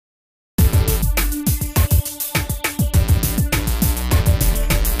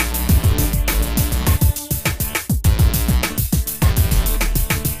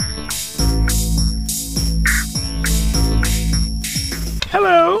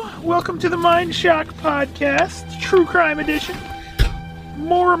Hello, welcome to the Mind Shock Podcast, True Crime Edition.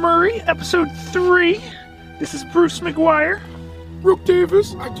 Maura Murray, Episode 3. This is Bruce McGuire. Brooke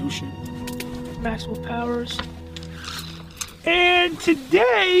Davis, I do shit. Maxwell Powers. And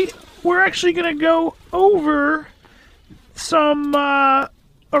today, we're actually going to go over some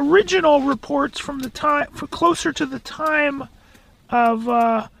original reports from the time, for closer to the time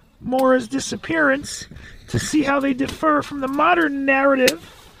of Maura's disappearance, to see how they differ from the modern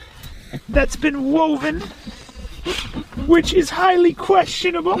narrative that's been woven, which is highly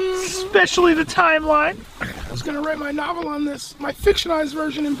questionable, especially the timeline. I was going to write my novel on this, my fictionalized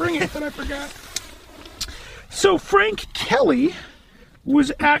version, and bring it, but I forgot. So Frank Kelly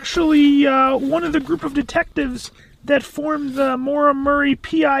was actually one of the group of detectives that formed the Maura Murray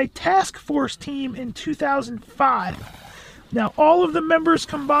PI Task Force team in 2005. Now, all of the members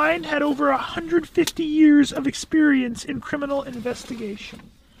combined had over 150 years of experience in criminal investigation.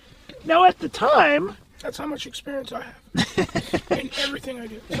 Now, at the time... That's how much experience I have in everything I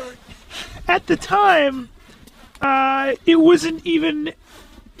do. Sorry. At the time, it wasn't even...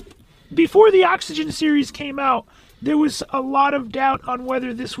 Before the Oxygen series came out, there was a lot of doubt on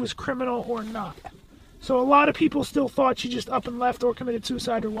whether this was criminal or not. So a lot of people still thought she just up and left or committed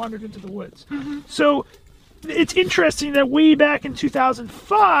suicide or wandered into the woods. Mm-hmm. So... It's interesting that way back in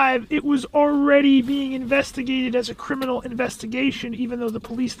 2005, it was already being investigated as a criminal investigation, even though the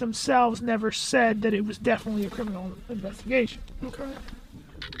police themselves never said that it was definitely a criminal investigation. Okay.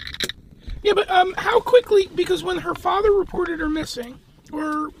 Yeah, but how quickly, because when her father reported her missing,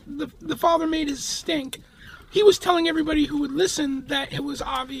 or the father made his stink, he was telling everybody who would listen that it was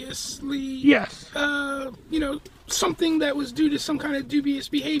obviously, yes, something that was due to some kind of dubious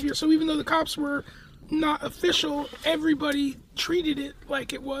behavior. So even though the cops were not official, everybody treated it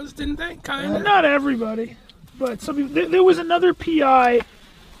like it was, didn't they? Kind of. Not everybody, but some people. There was another PI.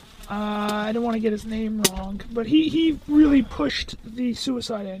 I don't want to get his name wrong, but he really pushed the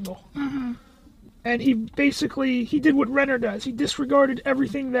suicide angle. Mm-hmm. And he did what Renner does. He disregarded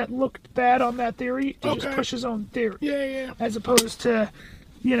everything that looked bad on that theory and just pushed his own theory. Yeah. As opposed to,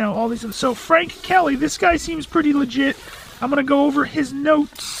 all these other. So Frank Kelly, this guy seems pretty legit. I'm going to go over his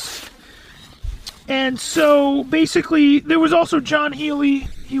notes. And so, basically, there was also John Healy.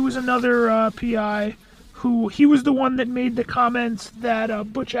 He was another PI he was the one that made the comments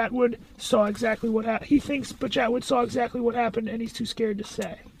that Butch Atwood saw exactly what happened. He thinks Butch Atwood saw exactly what happened, and he's too scared to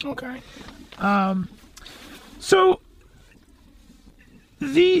say. Okay. So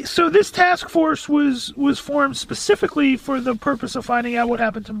this task force was formed specifically for the purpose of finding out what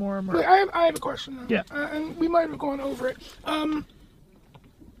happened to Maura Murray. I have a question, though. Yeah. And we might have gone over it.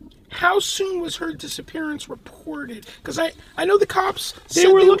 How soon was her disappearance reported? Because I know the cops They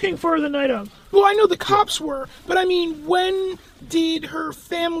were looking for her the night of. Well, I know the cops were, but I mean, when did her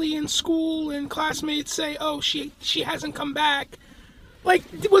family and school and classmates say, "Oh, she hasn't come back"? Like,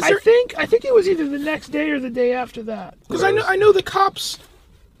 was there? I think it was either the next day or the day after that. Because I know the cops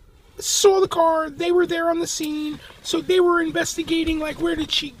saw the car, they were there on the scene, so they were investigating, like, where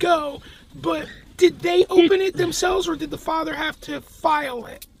did she go? But did they open it themselves, or did the father have to file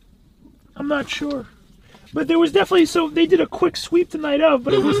it? I'm not sure. But there was definitely... So they did a quick sweep the night of,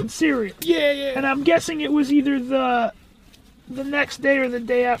 but it wasn't serious. Yeah. And I'm guessing it was either the next day or the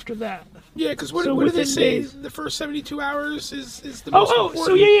day after that. Yeah, because what do they say? Days. The first 72 hours is the most important.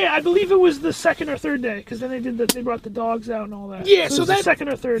 So yeah, I believe it was the second or third day, because then they brought the dogs out and all that. Yeah, so that's the second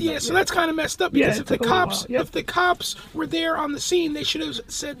or third. Yeah, day. So that's kind of messed up, because if the cops Yep. were there on the scene, they should have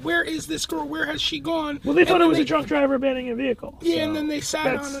said, "Where is this girl? Where has she gone?" Well, they thought it was a drunk driver abandoning a vehicle. Yeah, and then they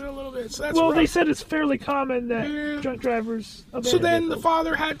sat on it a little bit. So that's rough. They said it's fairly common that drunk drivers abandon So then vehicles. the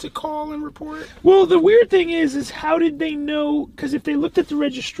father had to call and report? Well, the weird thing is how did they know? Because if they looked at the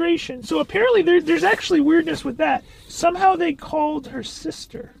registration, so apparently there's actually weirdness with that. Somehow they called her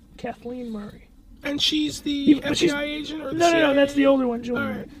sister, Kathleen Murray. And she's the FBI agent? Or the CIA? No, that's the older one, Julie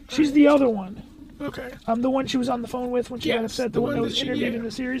Murray. She's the other one. Okay. The one she was on the phone with when she got upset, the one that was interviewed in the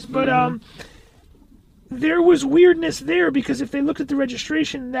series. But there was weirdness there, because if they looked at the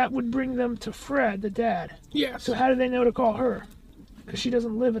registration, that would bring them to Fred, the dad. Yes. So how did they know to call her? Because she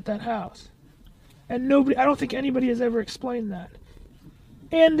doesn't live at that house. And I don't think anybody has ever explained that.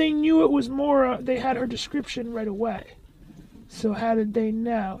 And they knew it was Maura. They had her description right away. So how did they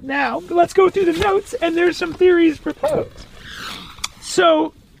know? Now, let's go through the notes, and there's some theories proposed.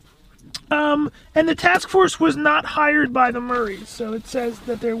 So, and the task force was not hired by the Murrays. So it says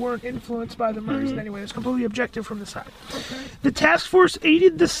that they weren't influenced by the Murrays in any way. It's completely objective from the side. Okay. The task force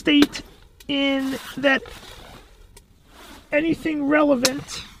aided the state in that anything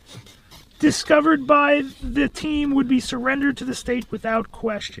relevant discovered by the team would be surrendered to the state without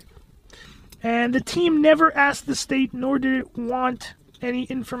question. And the team never asked the state, nor did it want any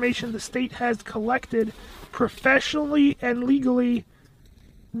information the state has collected professionally and legally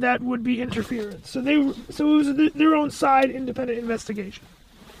that would be interference. So it was their own side independent investigation.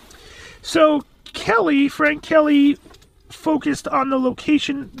 So Frank Kelly focused on the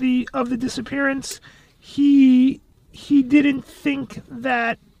location of the disappearance. He didn't think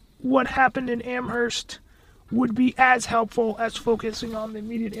that what happened in Amherst would be as helpful as focusing on the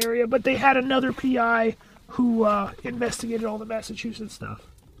immediate area, but they had another PI who investigated all the Massachusetts stuff.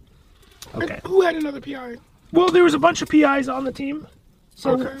 Okay. And who had another PI? Well, there was a bunch of PIs on the team.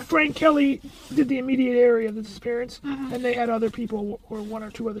 So Okay. Frank Kelly did the immediate area of the disappearance, and they had other people, or one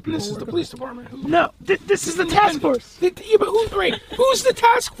or two other people. This is the police department. No, this is the task force. Yeah, but who's the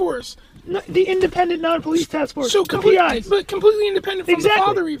task force? No, the independent non-police task force. So the PIs. but completely independent from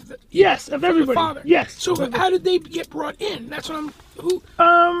Exactly. the father. Yes, of The everybody. father. Yes. So of everybody. how did they get brought in? That's what I'm.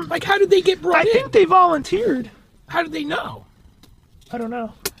 How did they get brought I in? think they volunteered. How did they know? I don't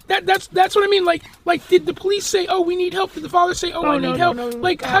know. That's what I mean. Like, did the police say, "Oh, we need help"? Did the father say, "Oh, I no, need help"? no,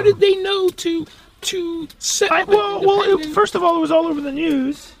 Like, how did they know to set up? First of all, it was all over the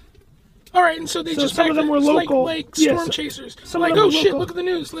news. All right, and so they just some of them were it's local. like Yes. storm chasers. Some of Like, them oh were shit, local. look at the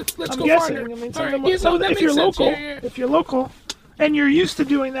news. Let's I'm go guessing. find her. I mean, All some right, of them, yeah, some no, of them- that if you're makes sense. local, Yeah. if you're local, and you're used to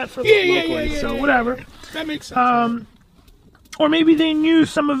doing that for Yeah, locally, so yeah. whatever. That makes sense. Or maybe they knew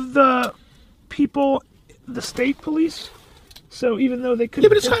some of the people, the state police. So even though they couldn't, Yeah,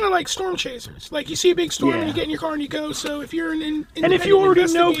 but it's kind of like storm chasers. Like, you see a big storm and Yeah. you get in your car and you go. So if you're an and if you already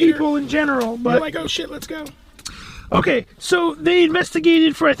know investigator, people in general, you're but like, oh shit, let's go. okay, so they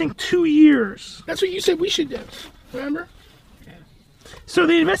investigated for I think 2 years. That's what you said we should do. Remember? So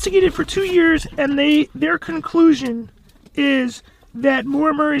they investigated for 2 years, and their conclusion is that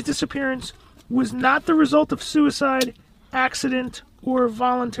Maura Murray's disappearance was not the result of suicide, accident, or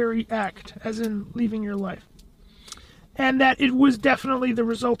voluntary act, as in leaving your life. And that it was definitely the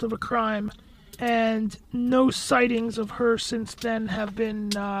result of a crime, and no sightings of her since then have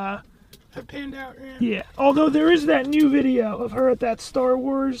been, Have panned out. Yeah. yeah. Although there is that new video of her at that Star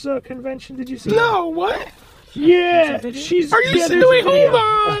Wars convention. Did you see No, what? Yeah, she's... Are you yeah, serious? there's a Wait, video.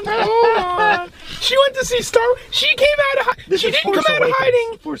 hold on. She went to see Star. She came out of. This She is didn't Force come out of Awakens.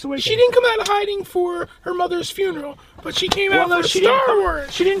 hiding. Force Awakens. She didn't come out of hiding for her mother's funeral, but she came out for she Star didn't,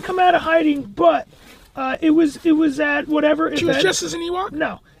 Wars. She didn't come out of hiding, but it was at whatever event. She was dressed as an Ewok?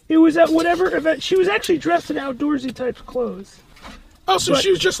 No, it was at whatever event. She was actually dressed in outdoorsy type clothes. Oh, so But- she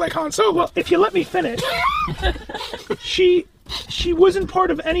was just like Han Solo. Well, if you let me finish, she wasn't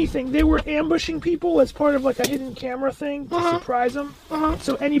part of anything. They were ambushing people as part of like a hidden camera thing to surprise them.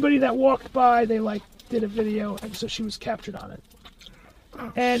 So anybody that walked by, they like did a video, and so she was captured on it.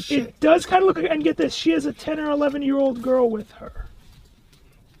 And shit. it does kind of look like, and get this, she has a 10 or 11-year-old girl with her.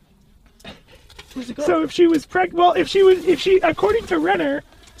 So if she was pregnant, well, if she, according to Renner,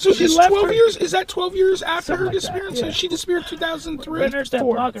 So she it's left 12 her- years? Is that 12 years after Something her like that, disappearance? yeah. So she disappeared 2003? Renner's that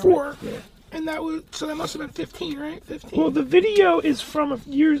Four. blogger, Four. right? Yeah. And that must have been 15, right? 15. Well, the video is from a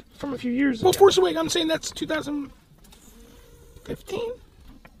few years ago. Well, Force Awakens, I'm saying that's 2015?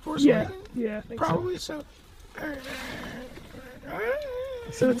 Force Yeah, Awakens? yeah, I think so. Probably, so.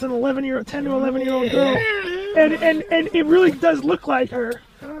 So it's an 10 to 11-year-old girl, and it really does look like her.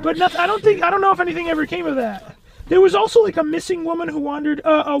 But I don't know if anything ever came of that. There was also like a missing woman who wandered,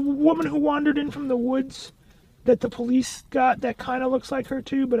 a woman who wandered in from the woods, that the police got that kind of looks like her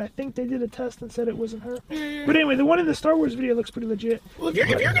too. But I think they did a test and said it wasn't her. Yeah. But anyway, the one in the Star Wars video looks pretty legit. Well, if you're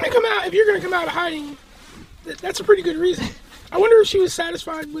gonna come out of hiding, that's a pretty good reason. I wonder if she was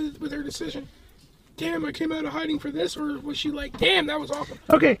satisfied with her decision. Damn, I came out of hiding for this, or was she like, damn, that was awesome?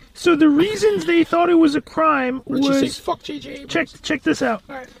 Okay, so the reasons they thought it was a crime Or did she say, was fuck J.J. Abrams? check this out.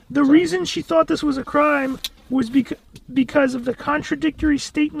 All right. The reason she thought this was a crime was because of the contradictory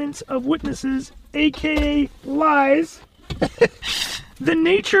statements of witnesses, aka lies, the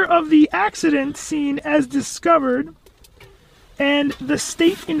nature of the accident scene as discovered, and the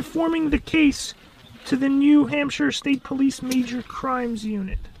state informing the case to the New Hampshire State Police Major Crimes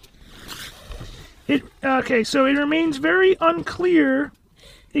Unit. So it remains very unclear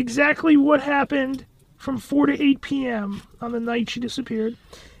exactly what happened from 4 to 8 p.m. on the night she disappeared.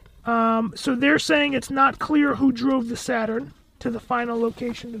 So they're saying it's not clear who drove the Saturn to the final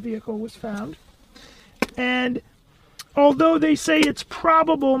location the vehicle was found. And Although they say it's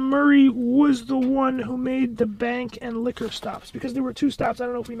probable Murray was the one who made the bank and liquor stops, because there were 2 stops. I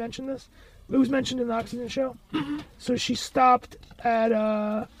don't know if we mentioned this. It was mentioned in the Oxygen show. Mm-hmm. So she stopped at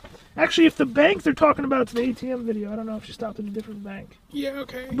actually, if the bank they're talking about, it's the ATM video. I don't know if she stopped at a different bank. Yeah,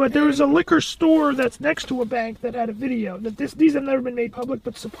 okay. But there was a liquor store that's next to a bank that had a video. These have never been made public,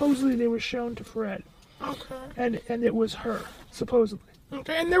 but supposedly they were shown to Fred. Okay. And it was her, supposedly.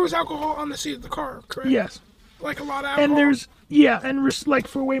 Okay, and there was alcohol on the seat of the car, correct? Yes. Like a lot of alcohol? And there's, yeah, and like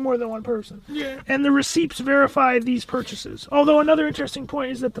for way more than one person. Yeah. And the receipts verify these purchases. Although another interesting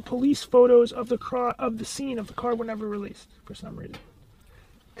point is that the police photos of the scene of the car were never released for some reason.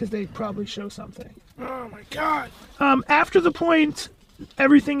 Because they probably show something. Oh my God. After the point,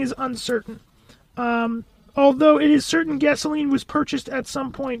 everything is uncertain. Although it is certain gasoline was purchased at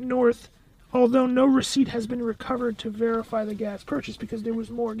some point north, although no receipt has been recovered to verify the gas purchase because there was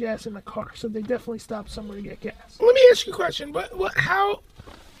more gas in the car. So they definitely stopped somewhere to get gas. Let me ask you a question. What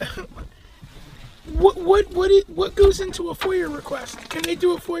goes into a FOIA request? Can they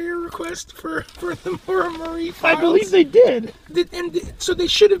do a FOIA request for the Maura Murray files? I believe they did. So they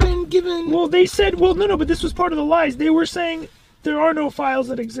should have been given... Well, they said, no, but this was part of the lies. They were saying there are no files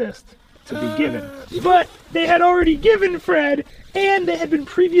that exist to be given. But they had already given Fred, and they had been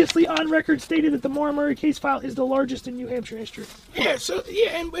previously on record stated that the Maura Murray case file is the largest in New Hampshire history. Yeah, so,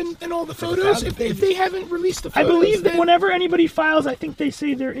 yeah, and all the photos, if they haven't released the photos... I believe that whenever anybody files, I think they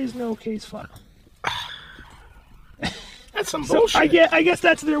say there is no case file. That's some bullshit. I guess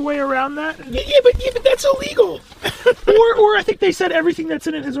that's their way around that. Yeah, but that's illegal. or I think they said everything that's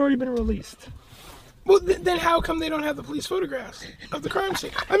in it has already been released. Well, then how come they don't have the police photographs of the crime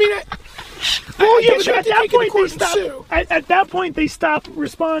scene? I mean, at that point they stopped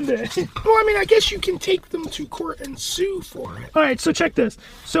responding. Well, I mean, I guess you can take them to court and sue for it. All right, so check this.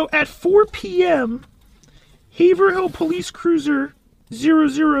 So at 4 p.m., Haverhill Police Cruiser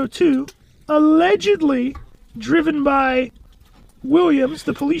 002, allegedly driven by Williams,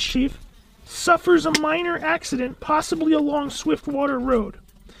 the police chief, suffers a minor accident, possibly along Swiftwater Road.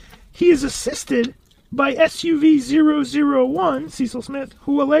 He is assisted by SUV 001, Cecil Smith,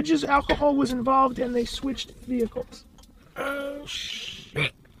 who alleges alcohol was involved and they switched vehicles. Oh,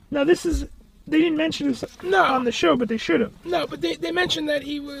 shit. Now, they didn't mention this on the show, but they should have. No, but they mentioned that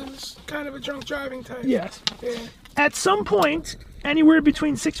he was kind of a drunk driving type. Yes. Yeah. At some point, anywhere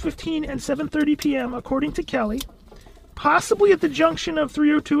between 6:15 and 7:30 p.m., according to Kelly, possibly at the junction of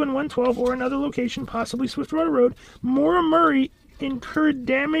 302 and 112 or another location, possibly Swiftwater Road, Maura Murray incurred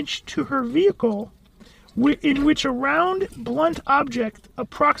damage to her vehicle in which a round, blunt object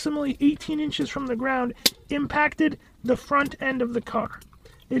approximately 18 inches from the ground impacted the front end of the car.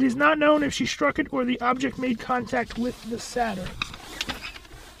 It is not known if she struck it or the object made contact with the Saturn.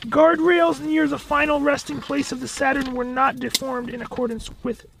 Guardrails near the final resting place of the Saturn were not deformed in accordance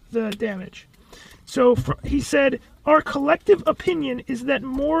with the damage. So he said, our collective opinion is that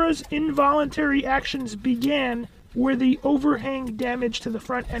Maura's involuntary actions began where the overhang damage to the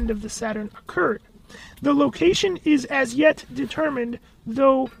front end of the Saturn occurred. The location is as yet determined,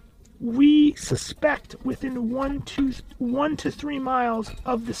 though we suspect within 1 to 3 miles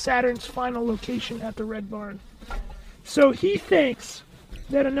of the Saturn's final location at the Red Barn. So he thinks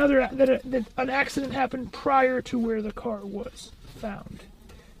that that an accident happened prior to where the car was found,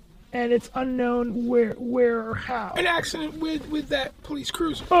 and it's unknown where or how. An accident with that police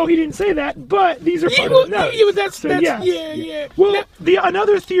cruiser. Oh, he didn't say that, but these are part of the notes. Yeah, that's yes. yeah. Well,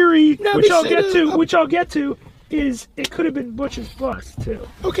 another theory, which I'll get to, is it could have been Butch's bus too.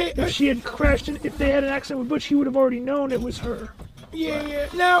 Okay. If she had crashed if they had an accident with Butch, he would have already known it was her. Yeah.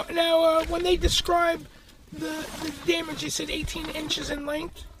 Now, when they describe the damage, they said 18 inches in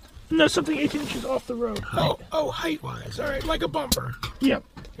length. No, something 18 inches off the road. Height-wise. All right, like a bumper. Yep.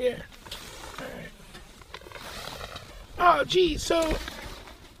 Yeah. All right. Oh, gee. So,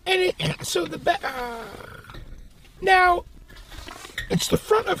 now, it's the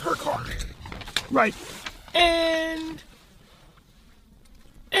front of her car. Right. And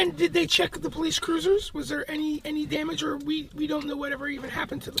did they check the police cruisers? Was there any damage, or we don't know whatever even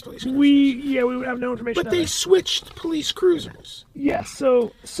happened to the police cruisers? We would have no information. But they switched police cruisers. Yes.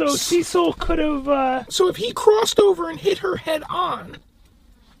 So Cecil could have. So if he crossed over and hit her head on,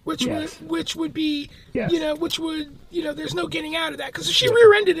 which would be, which would, there's no getting out of that, because if she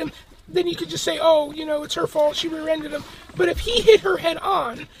rear-ended him, then you could just say, it's her fault, she rear-ended him. But if he hit her head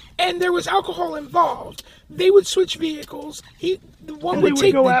on and there was alcohol involved, they would switch vehicles. One would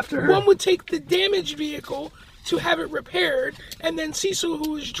take the damaged vehicle to have it repaired, and then Cecil,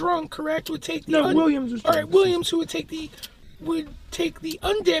 who was drunk, correct, would take the... Williams was drunk. All right, Williams, who would take the would take the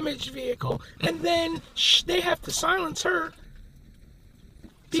undamaged vehicle, and then they have to silence her.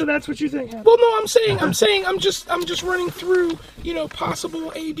 So that's what you think happened? Well, no, I'm just running through,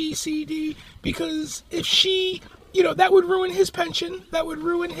 possible A, B, C, D, because if she, that would ruin his pension, that would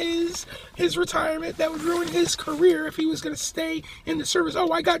ruin his retirement, that would ruin his career if he was going to stay in the service.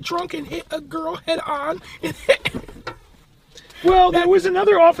 Oh, I got drunk and hit a girl head on. Well, there was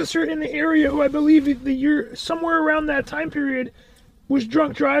another officer in the area who I believe the year, somewhere around that time period, was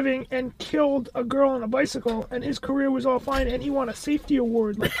drunk driving and killed a girl on a bicycle, and his career was all fine, and he won a safety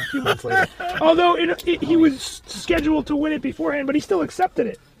award like a few months later. Although he was scheduled to win it beforehand, but he still accepted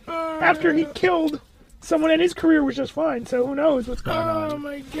it after he killed someone, and his career was just fine. So who knows what's going on? Oh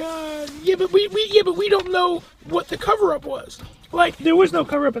my God! Yeah, but we don't know what the cover-up was. Like, there was no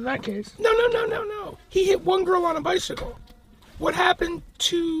cover-up in that case. No. He hit one girl on a bicycle. What happened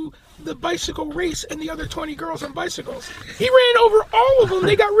to the bicycle race and the other 20 girls on bicycles? He ran over all of them.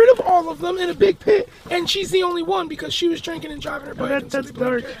 They got rid of all of them in a big pit, and she's the only one because she was drinking and driving her bike. That's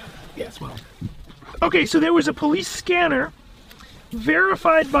dark. Yes, well. Okay, so there was a police scanner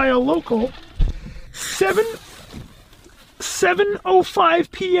verified by a local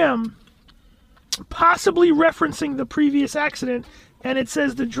 7:05 p.m., possibly referencing the previous accident, and it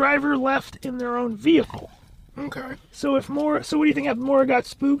says the driver left in their own vehicle. Okay. So what do you think happened? Mora got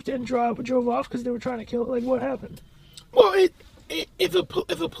spooked and drove off because they were trying to kill it? Like, what happened? Well, if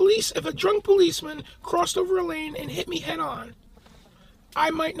a drunk policeman crossed over a lane and hit me head on,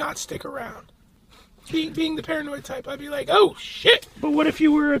 I might not stick around. Being the paranoid type, I'd be like, oh shit. But what if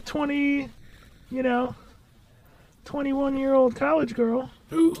you were a 21-year-old college girl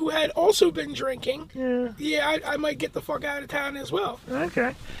who had also been drinking? Yeah. Yeah, I might get the fuck out of town as well.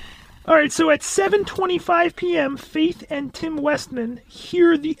 Okay. All right, so at 7:25 p.m., Faith and Tim Westman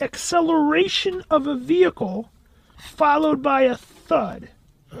hear the acceleration of a vehicle followed by a thud.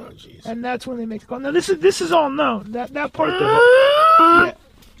 Oh, jeez. And that's when they make the call. Now, this is all known. That part.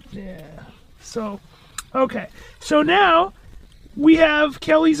 Yeah. So, okay. So now we have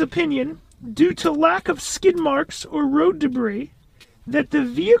Kelly's opinion, due to lack of skid marks or road debris, that the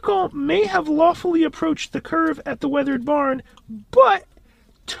vehicle may have lawfully approached the curve at the weathered barn, but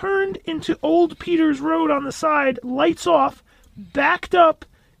turned into Old Peters Road on the side, lights off, backed up,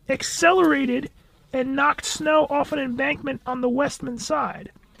 accelerated, and knocked snow off an embankment on the Westman side.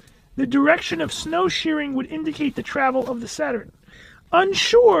 The direction of snow shearing would indicate the travel of the Saturn.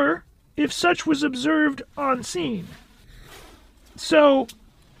 Unsure if such was observed on scene. So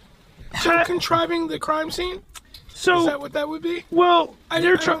contriving the crime scene? So is that what that would be? Well, I'm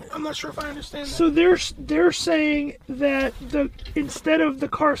not sure if I understand that. So they're saying that instead of the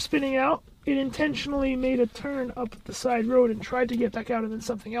car spinning out, it intentionally made a turn up the side road and tried to get back out, and then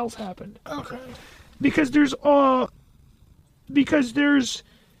something else happened. Okay. Because there's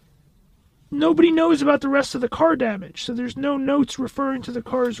nobody knows about the rest of the car damage, so there's no notes referring to the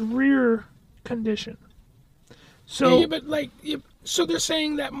car's rear condition. So yeah, but so they're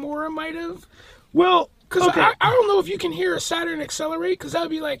saying that Mora might have. Well. Because okay. I don't know if you can hear a Saturn accelerate, because that would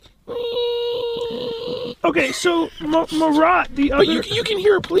be like. Okay, so Marat, the other. But you can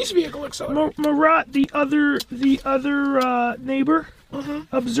hear a police vehicle accelerate. Marat, the other neighbor,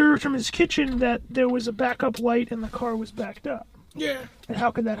 observed from his kitchen that there was a backup light and the car was backed up. Yeah. And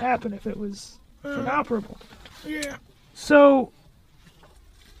how could that happen if it was inoperable? Yeah. So,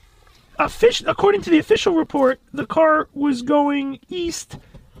 according to the official report, the car was going east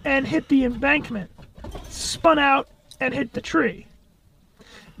and hit the embankment, spun out, and hit the tree.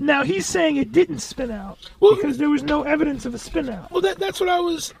 Now, he's saying it didn't spin out because there was no evidence of a spin out. Well, that's what I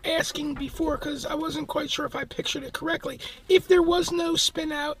was asking before, because I wasn't quite sure if I pictured it correctly. If there was no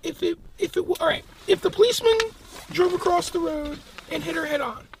spin out, if the policeman drove across the road and hit her head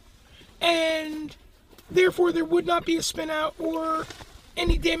on, and therefore there would not be a spin out or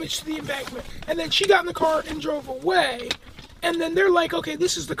any damage to the embankment, and then she got in the car and drove away, and then they're like, okay,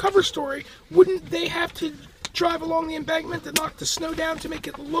 this is the cover story, wouldn't they have to drive along the embankment to knock the snow down to make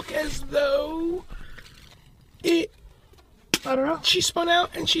it look as though I don't know, she spun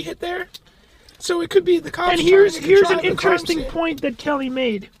out and she hit there? So it could be the cops. And here's an interesting point that Kelly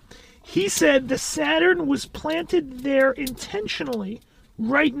made. He said the Saturn was planted there intentionally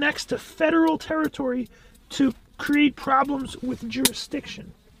right next to federal territory to create problems with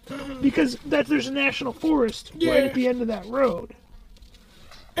jurisdiction. Because there's a national forest right at the end of that road.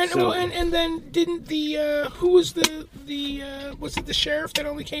 And and then didn't the who was the was it the sheriff that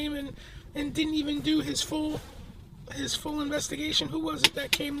only came and didn't even do his full investigation? Who was it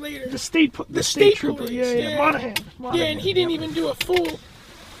that came later? The state trooper, police. yeah, Monahan. Yeah, and he didn't even do a full.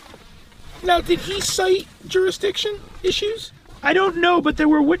 Now, did he cite jurisdiction issues? I don't know, but there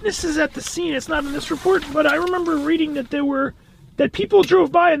were witnesses at the scene. It's not in this report, but I remember reading that that people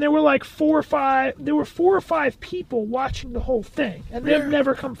drove by and there were like 4 or 5 people watching the whole thing, and they've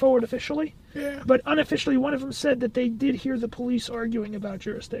never come forward officially. Yeah. But unofficially, one of them said that they did hear the police arguing about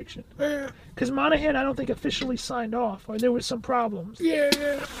jurisdiction. Yeah. Because Monahan, I don't think officially signed off, or there was some problems. Yeah,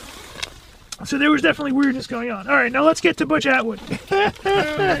 yeah. So there was definitely weirdness going on. All right, now let's get to Butch Atwood. Oh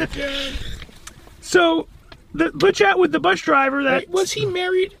my God. So, the Butch Atwood, the bus driver, that Wait, was he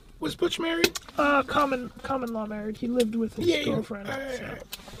married? Was Butch married? common law married. He lived with his girlfriend. So.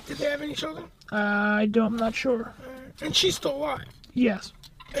 Did they have any children? I'm not sure. And she's still alive. Yes,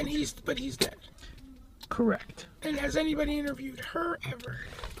 And he's dead. correct. And has anybody interviewed her ever?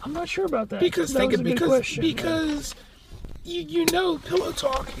 I'm not sure about that. Because that was a good question. because you know Pillow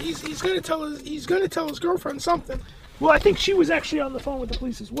Talk. He's gonna tell his girlfriend something. Well, I think she was actually on the phone with the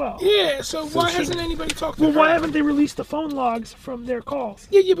police as well. Yeah. So why hasn't anybody talked to Well, her? why haven't they released the phone logs from their calls?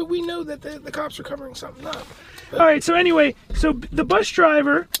 Yeah, but we know that the cops are covering something up. All right. So anyway, the bus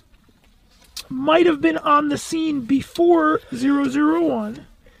driver might have been on the scene before 001,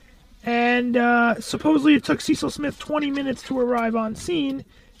 and supposedly it took Cecil Smith 20 minutes to arrive on scene,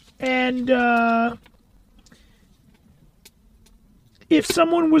 and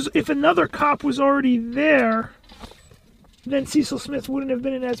if another cop was already there, then Cecil Smith wouldn't have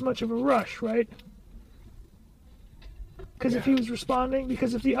been in as much of a rush, right? Because if he was responding,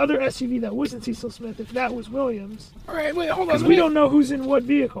 because if the other SUV that wasn't Cecil Smith, if that was Williams, All right, wait, hold on. because we don't know who's in what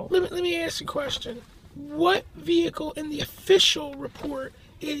vehicle. Let me ask you a question. What vehicle in the official report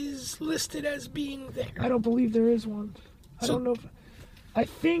is listed as being there? I don't believe there is one. I don't know. I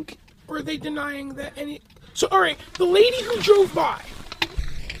think. Or are they denying that any? So, all right, the lady who drove by,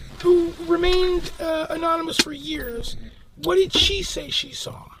 who remained anonymous for years, what did she say she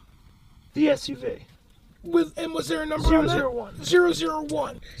saw? The SUV. And was there a number on that? 001.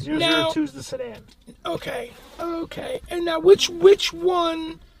 001. 002 is the sedan. Okay. And now, which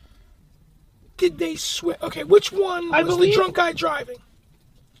one did they switch? Okay, which one was the drunk guy driving?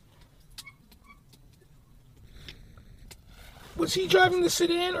 Was he driving the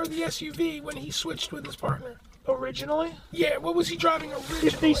sedan or the SUV when he switched with his partner? Originally? Yeah, what was he driving originally?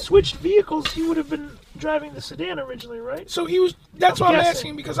 If they switched vehicles, he would have been driving the sedan originally, right? So he was. That's why I'm guessing.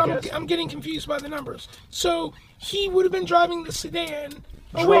 asking, because I'm getting confused by the numbers. So he would have been driving the sedan,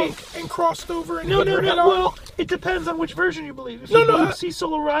 drunk, and crossed over and hit her head on? Well, it depends on which version you believe. If No, you no, believe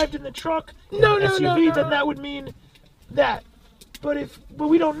Cecil arrived in the truck, No, SUV, then that would mean that. But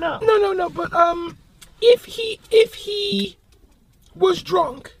we don't know. No. But if he was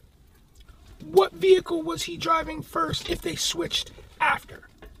drunk, what vehicle was he driving first? If they switched after?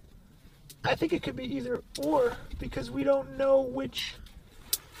 I think it could be either or, because we don't know which.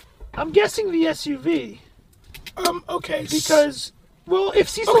 I'm guessing the SUV. Okay. Because, well, if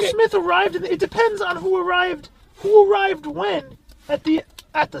Cecil Smith arrived, it depends on who arrived when at the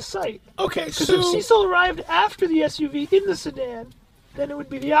site. Okay, Because so if Cecil arrived after the SUV in the sedan, then it would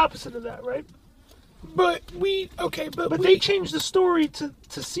be the opposite of that, right? But they changed the story to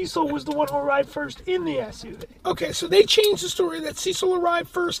Cecil was the one who arrived first in the SUV. Okay, so they changed the story that Cecil arrived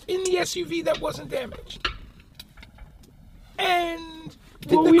first in the SUV that wasn't damaged. And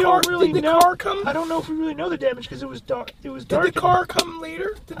did the car come? I don't know if we really know the damage because it was dark. Did the car come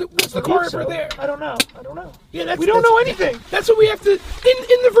later? Was the car ever there? I don't know. Yeah, we don't know anything. That's what we have to. In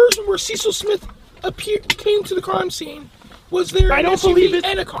the version where Cecil Smith came to the crime scene, was there an SUV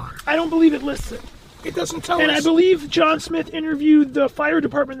and a car? I don't believe it lists it. It doesn't tell us. And I believe John Smith interviewed the fire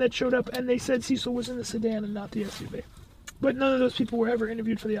department that showed up, and they said Cecil was in the sedan and not the SUV. But none of those people were ever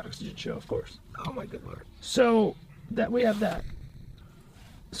interviewed for the Oxygen show, of course. Oh my good lord. So that we have that.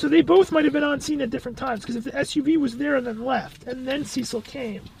 So they both might have been on scene at different times, because if the SUV was there and then left, and then Cecil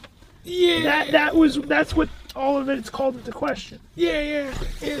came, that's what all of it's called into question. Yeah.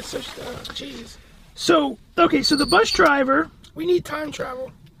 It's such jeez. So the bus driver. We need time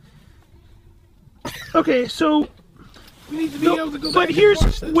travel. Okay, so we need to be able to go back. But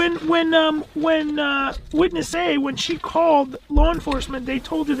here's when witness A, when she called law enforcement, they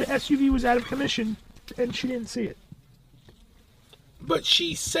told her the SUV was out of commission, and she didn't see it. But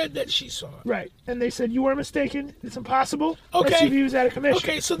she said that she saw it. Right, and they said you are mistaken. It's impossible. Okay. SUV was out of commission.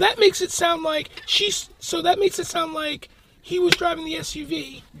 Okay, so that makes it sound like he was driving the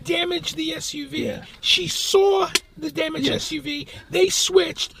SUV, damaged the SUV. Yeah. She saw the damaged SUV. They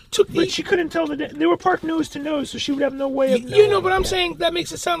switched, But she couldn't tell they were parked nose to nose, so she would have no way of knowing. But I'm saying that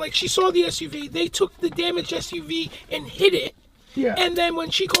makes it sound like she saw the SUV. They took the damaged SUV and hit it. Yeah. And then when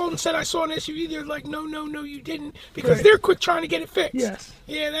she called and said, I saw an SUV, they're like, no, you didn't. Because they're quick trying to get it fixed. Yes.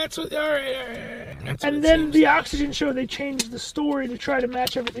 Yeah, that's what, all right. That's And what then seems the like. Oxygen show, they changed the story to try to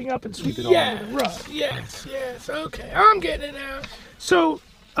match everything up and sweep it all under the rug. Yes, okay. I'm getting it now. So,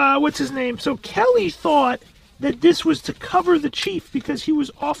 what's his name? So Kelly thought that this was to cover the chief because he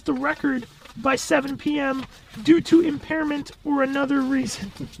was off the record by 7 p.m. due to impairment or another reason.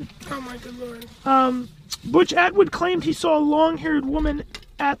 Oh, my good Lord. Butch Atwood claimed he saw a long-haired woman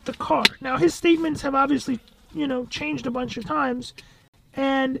at the car. Now, his statements have obviously, changed a bunch of times,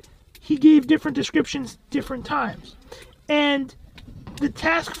 and he gave different descriptions different times. And the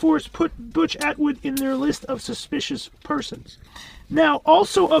task force put Butch Atwood in their list of suspicious persons. Now,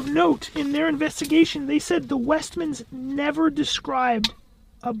 also of note, in their investigation, they said the Westmans never described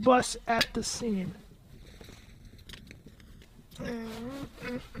a bus at the scene.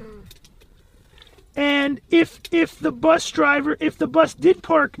 And if the bus did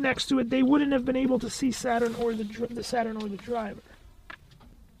park next to it, they wouldn't have been able to see Saturn or the Saturn or the driver.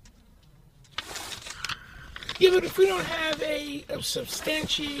 Yeah, but if we don't have a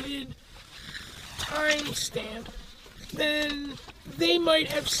substantiated timestamp, then they might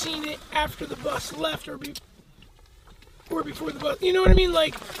have seen it after the bus left or before the bus. You know what I mean?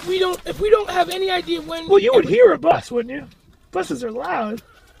 Like, if we don't have any idea when. Well, you would hear a bus, wouldn't you? Buses are loud.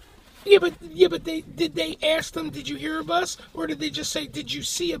 Yeah, but did they ask them, did you hear a bus? Or did they just say, did you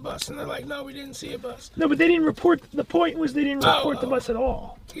see a bus? And they're like, no, we didn't see a bus. No, but they didn't report. The point was they didn't report the bus at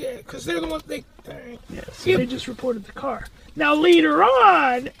all. Yeah, because they're the ones they. Yes, they just reported the car. Now later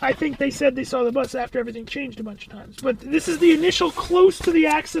on, I think they said they saw the bus after everything changed a bunch of times. But this is the initial close to the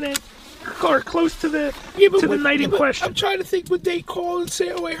accident, or close to the night in question. I'm trying to think, would they call and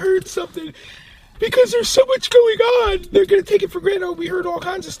say, oh, I heard something? Because there's so much going on, they're going to take it for granted. Oh, we heard all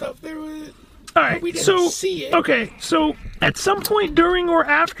kinds of stuff. All right, we didn't see it. Okay, so at some point during or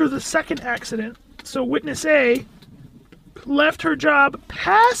after the second accident, so witness A left her job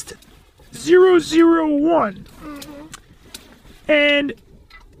past 001. And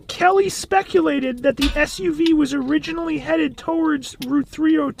Kelly speculated that the SUV was originally headed towards Route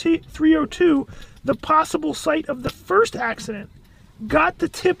 302, the possible site of the first accident, got the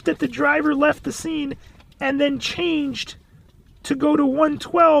tip that the driver left the scene, and then changed to go to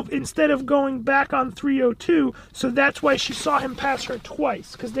 112 instead of going back on 302. So that's why she saw him pass her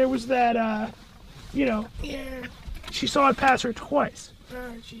twice, because there was that, Yeah. she saw it pass her twice.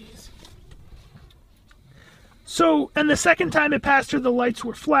 Oh, jeez. So, and the second time it passed her, the lights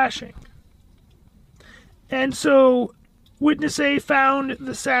were flashing. And so, witness A found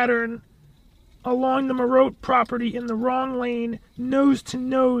the Saturn along the Marotte property in the wrong lane, nose to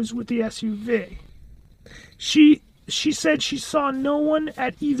nose with the SUV. She said she saw no one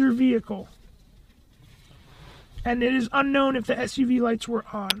at either vehicle. And it is unknown if the SUV lights were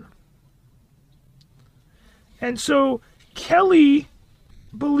on. And so, Kelly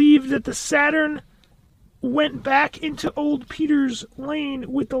believed that the Saturn went back into Old Peter's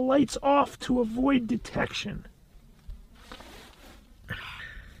lane with the lights off to avoid detection.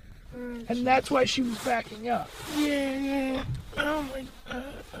 And that's why she was backing up. Yeah. Oh my.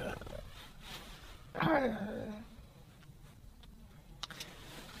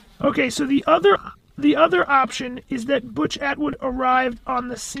 Okay, so the other option is that Butch Atwood arrived on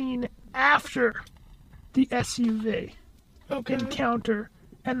the scene after the SUV encounter,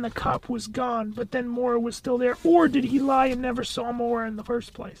 and the cop was gone, but then Moore was still there. Or did he lie and never saw Moore in the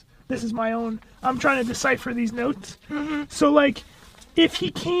first place? This is my own. I'm trying to decipher these notes. So, like, if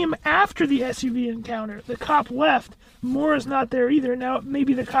he came after the SUV encounter, the cop left, Moore is not there either. Now,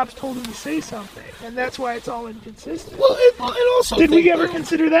 maybe the cops told him to say something, and that's why it's all inconsistent. Well, and also... Did we ever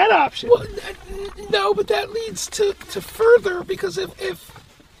consider that option? Well, no, but that leads to further, because if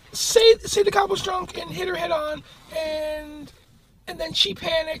say the cop was drunk and hit her head on, and then she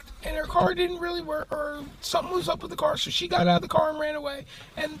panicked, and her car didn't really work, or something was up with the car, so she got out of the car and ran away,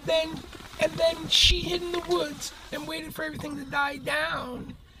 and then she hid in the woods and waited for everything to die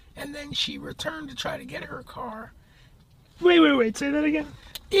down, and then she returned to try to get her car. Wait, say that again?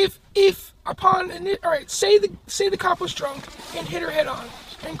 If upon all right, say the cop was drunk and hit her head on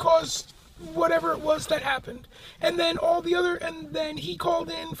and caused whatever it was that happened, and then he called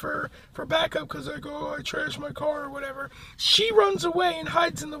in for backup because like, oh, I trashed my car or whatever. She runs away and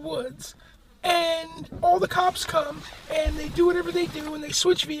hides in the woods, and all the cops come and they do whatever they do and they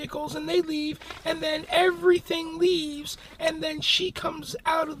switch vehicles and they leave, and then everything leaves, and then she comes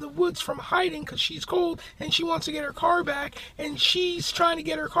out of the woods from hiding because she's cold and she wants to get her car back, and she's trying to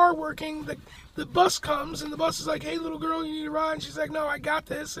get her car working. The bus comes and the bus is like, hey, little girl, you need a ride? And she's like, no, I got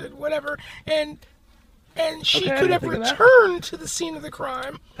this, and whatever. And and she Okay, I could didn't have think of that. returned to the scene of the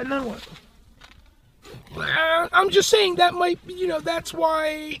crime. And then what? I'm just saying that might be, that's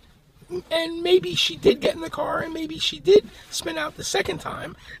why. And maybe she did get in the car, and maybe she did spin out the second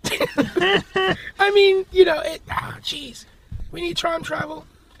time. I mean, jeez. We need time travel.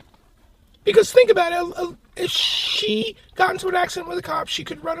 Because think about it, if she got into an accident with a cop, she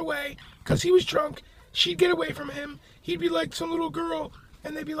could run away because he was drunk. She'd get away from him. He'd be like some little girl,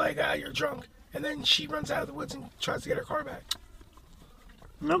 and they'd be like, you're drunk. And then she runs out of the woods and tries to get her car back.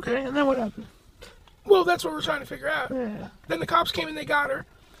 Okay, and then what happened? Well, that's what we're trying to figure out. Yeah. Then the cops came and they got her,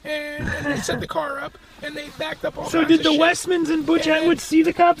 and they set the car up, and they backed up all So kinds did of the shit. Westmans and Butch And- Atwood see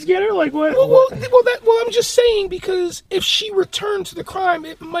the cops get her? Like what? Well, I'm just saying because if she returned to the crime,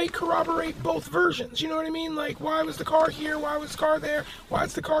 it might corroborate both versions. You know what I mean? Like, why was the car here? Why was the car there? Why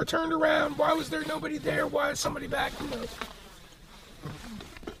is the car turned around? Why was there nobody there? Why is somebody back? Who knows?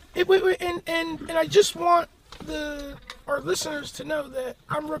 And I just want our listeners to know that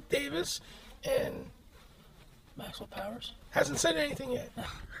I'm Rook Davis, and Maxwell Powers. hasn't said anything yet.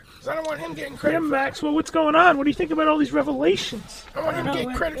 Because I don't want him getting credit. Yeah, Maxwell, what's going on? What do you think about all these revelations? I want him to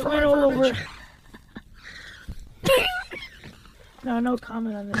get credit it for went my all verbiage. No, no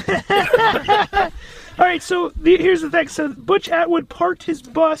comment on that. All right, so here's the thing. So Butch Atwood parked his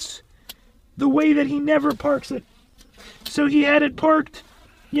bus the way that he never parks it. So he had it parked,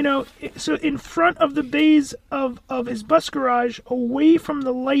 so in front of the bays of his bus garage, away from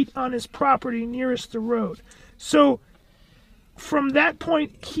the light on his property nearest the road. So from that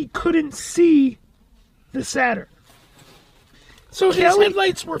point, he couldn't see the Saturn. So his Kelly-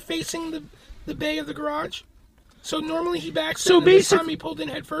 headlights were facing the bay of the garage. So normally he backs So in, and this basic- time he pulled in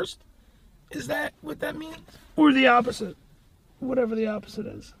head first. Is that what that means? Or the opposite. Whatever the opposite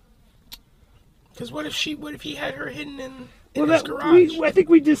is. Because what if he had her hidden in Well, his garage? I think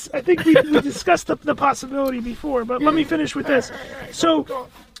we discussed the possibility before, but let me finish with this. All right, So go on.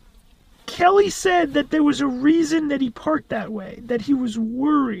 Kelly said that there was a reason that he parked that way, that he was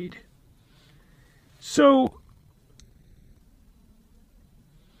worried. So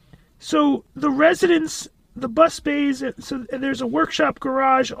the residents, the bus bays, so there's a workshop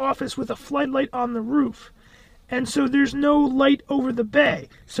garage office with a floodlight on the roof. And so there's no light over the bay.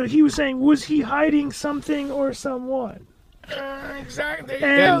 So he was saying, was he hiding something or someone? Exactly. There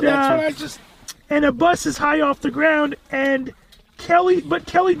you And, go. That's uh, what I just. And a bus is high off the ground, and Kelly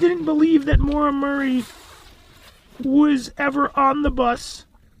didn't believe that Maura Murray was ever on the bus,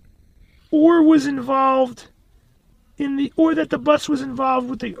 or was involved or that the bus was involved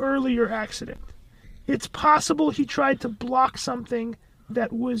with the earlier accident. It's possible he tried to block something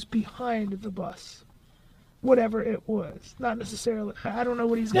that was behind the bus, whatever it was. Not necessarily. I don't know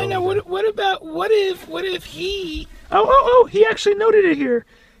what he's going. No. with. What if he? Oh! He actually noted it here.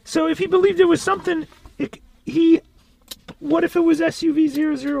 So if he believed it was something, what if it was SUV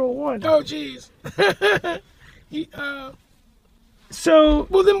 001? Oh, jeez. So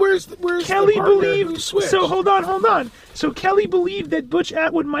Well, then where's Kelly the partner who believed. switched? So hold on. So Kelly believed that Butch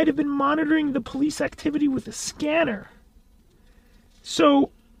Atwood might have been monitoring the police activity with a scanner.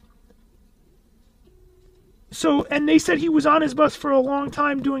 And they said he was on his bus for a long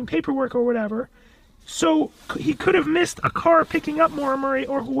time doing paperwork or whatever. So he could have missed a car picking up Maura Murray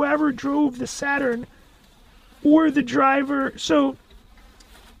or whoever drove the Saturn, or the driver. So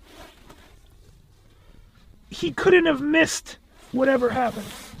he couldn't have missed whatever happened.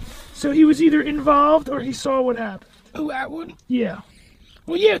 So he was either involved or he saw what happened. Who, Atwood? Yeah.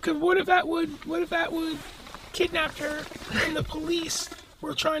 Well, yeah, because what if Atwood kidnapped her and the police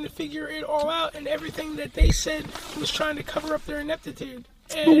were trying to figure it all out, and everything that they said was trying to cover up their ineptitude?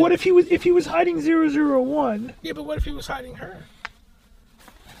 And, But what if he was hiding 001 Yeah, but what if he was hiding her?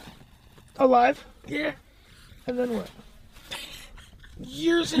 alive? Yeah. And then what?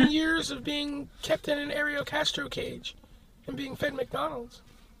 Years and years of being kept in an Ariel Castro cage and being fed McDonald's.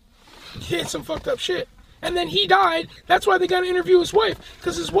 He had some fucked up shit. And then he died. That's why they got to interview his wife.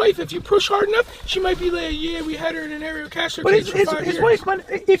 Because his wife, if you push hard enough, she might be like, yeah, we had her in an Ariel Castro But cage for 5 his years. wife might,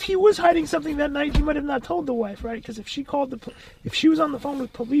 if he was hiding something that night, he might have not told the wife, right? Because if she if she was on the phone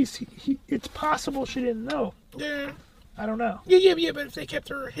with police, it's possible she didn't know. Yeah. I don't know. Yeah, but if they kept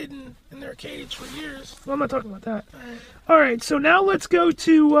her hidden in their cage for years. Well, I'm not talking about that. All right, so now let's go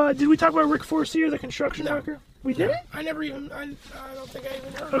to. Did we talk about Rick Forcier, the construction worker? We did. I don't think I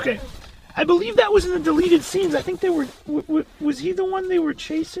even heard Okay. of it. I believe that was in the deleted scenes. I think they were. Was he the one they were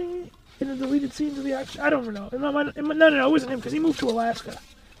chasing in the deleted scenes of the action? I don't know. No, it wasn't him because he moved to Alaska.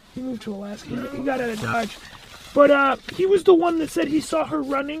 He got out of Dodge. But he was the one that said he saw her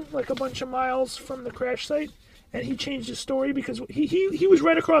running like a bunch of miles from the crash site, and he changed his story because he was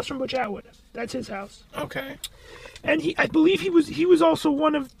right across from Butch Atwood. That's his house. Okay. And I believe he was also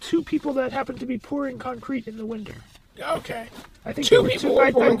one of two people that happened to be pouring concrete in the winter. Okay. I think Two there were people two. were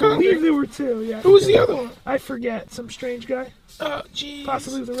I pouring concrete? believe there were two. Yeah. Who was the other one? I forget. Some strange guy, Oh, jeez.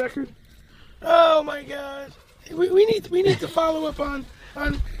 possibly with a record. Oh my God. We need to follow up on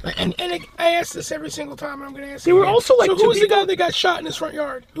and I ask this every single time, and I'm going to ask. They you were again. also, like, So two who was the people- guy that got shot in his front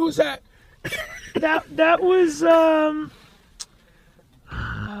yard? Who was that? That was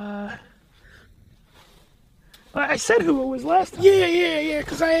I said who it was last time. Yeah.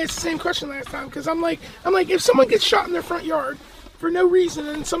 Because I asked the same question last time. Because I'm like, if someone gets shot in their front yard for no reason,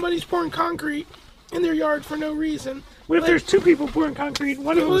 and somebody's pouring concrete in their yard for no reason. What if there's two people pouring concrete?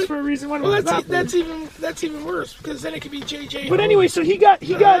 One of them was for a reason. One of Well, them was not. that's even worse because then it could be JJ. But anyway, so he got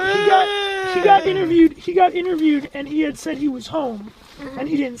interviewed. He got interviewed, and he had said he was home, and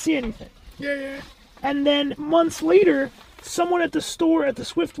he didn't see anything. Yeah. And then months later, someone at the store at the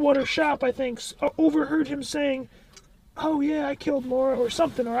Swiftwater shop, I think, overheard him saying, "Oh yeah, I killed Laura," or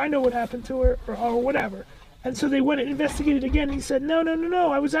something, or "I know what happened to her," or whatever. And so they went and investigated again. And he said, "No.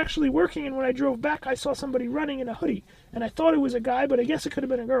 I was actually working, and when I drove back, I saw somebody running in a hoodie, and I thought it was a guy, but I guess it could have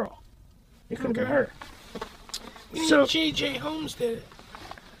been a girl. It could have been her." So JJ Holmes did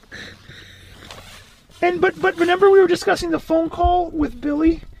it. But remember we were discussing the phone call with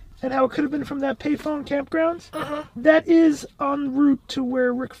Billy and how it could have been from that payphone campgrounds? Uh-huh. That is en route to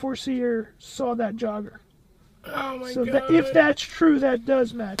where Rick Forcier saw that jogger. Oh my So God. if that's true, that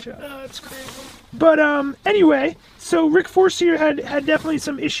does match up. Oh, that's crazy. But anyway, so Rick Forcier had definitely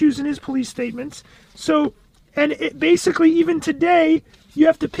some issues in his police statements. So, and it basically even today, you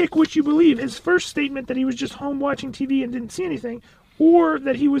have to pick which you believe. His first statement that he was just home watching TV and didn't see anything, or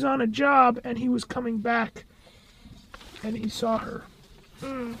that he was on a job and he was coming back and he saw her.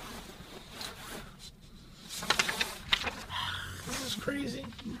 This is crazy.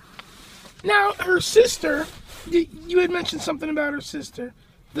 Now, her sister, you had mentioned something about her sister.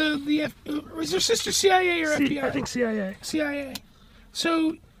 Was her sister CIA or FBI? I think CIA. CIA.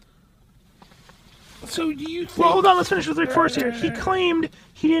 So do you think... Well, hold on, let's finish with Rick Forcier. He claimed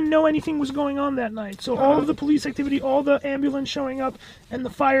he didn't know anything was going on that night. So all of the police activity, all the ambulance showing up, and the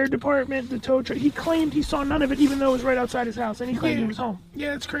fire department, the tow truck, he claimed he saw none of it, even though it was right outside his house, and he claimed he was home.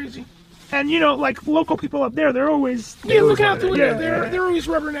 Yeah, it's crazy. And, like, local people up there, they're always... Yeah, looking out the window. Yeah. They're always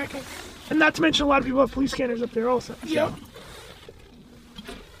rubbernecking. And not to mention, a lot of people have police scanners up there also. Yep.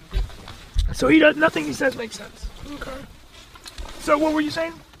 So he does nothing he says makes sense. Okay. So what were you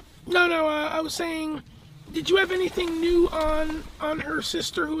saying? No, I was saying, did you have anything new on her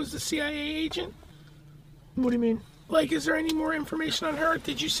sister who was the CIA agent? What do you mean? Like, is there any more information on her?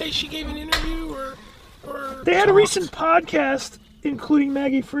 Did you say she gave an interview or They had a talked? recent podcast, including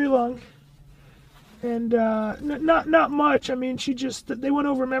Maggie Freelong. And not much. I mean, they went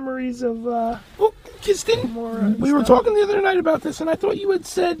over memories of Well, because more. we were talking the other night about this, and I thought you had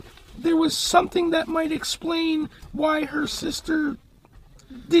said there was something that might explain why her sister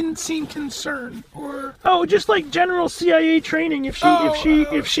didn't seem concerned, or just like general CIA training. If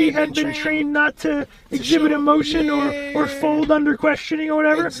she had been trained not to exhibit show- emotion or yeah. fold under questioning or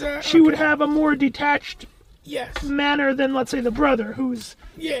whatever, Exact- she would okay. have a more detached yes, manner than, let's say, the brother, who's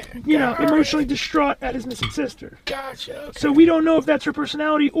yeah, emotionally distraught at his missing sister. Gotcha. Okay. So we don't know if that's her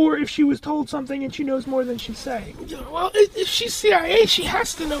personality or if she was told something and she knows more than she's saying. Yeah, well, if she's CIA, she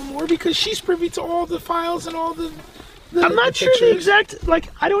has to know more because she's privy to all the files and all the I'm not sure the pictures. exact,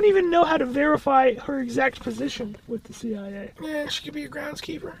 I don't even know how to verify her exact position with the CIA. Yeah, she could be a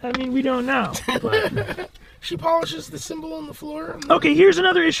groundskeeper. I mean, we don't know. But... She polishes the symbol on the floor. And Okay, here's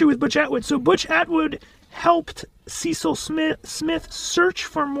another issue with Butch Atwood. So Butch Atwood helped Cecil Smith search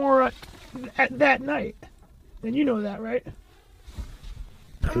for Maura at that night. And you know that, right?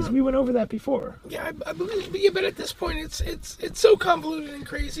 Because we went over that before. Yeah, I believe. But yeah, but at this point, it's so convoluted and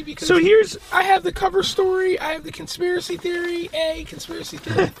crazy because. So here's... I have the cover story. I have the conspiracy theory. A, conspiracy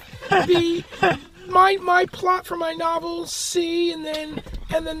theory. B, my plot for my novels. C, and then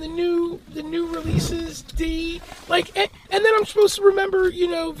the new releases. D, and then I'm supposed to remember,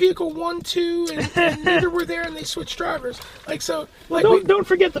 vehicle 1, 2, and neither were there, and they switched drivers. Don't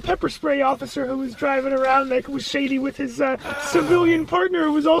forget the pepper spray officer who was driving around that was shady with his civilian partner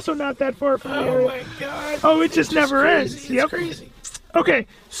who was also not that far from the Oh area. my God! Oh, it just never crazy. ends. It's Yep. crazy. Okay,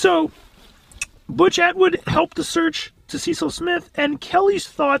 so Butch Atwood helped the search to Cecil Smith, and Kelly's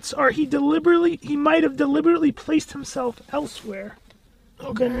thoughts are he might have deliberately placed himself elsewhere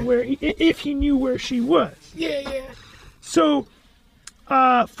than where if he knew where she was. Yeah. So,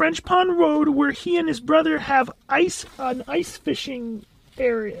 French Pond Road, where he and his brother have ice fishing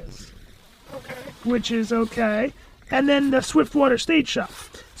areas. Okay. which is okay. And then the Swiftwater Stage Shop.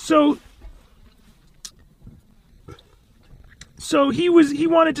 So he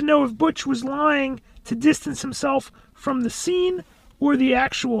wanted to know if Butch was lying to distance himself from the scene or the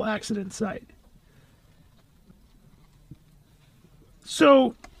actual accident site.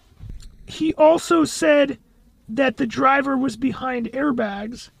 So he also said that the driver was behind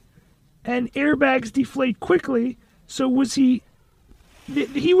airbags, and airbags deflate quickly. So was he?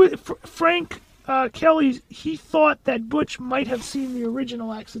 He was Frank Kelly. He thought that Butch might have seen the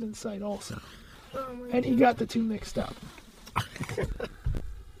original accident site also, and he got the two mixed up.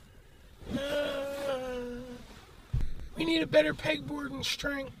 We need a better pegboard and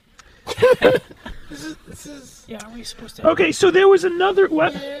string. This is. Yeah, are we supposed to? Okay, so there was another.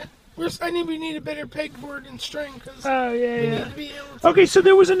 What? Yeah. We need a better pegboard and string because Oh, yeah, we yeah. need to be able to. Okay, so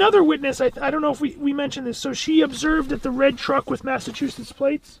there was another witness. I don't know if we mentioned this. So she observed that the red truck with Massachusetts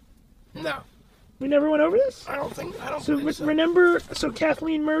plates. No, We never went over this. I don't think. I don't So believe so. remember, so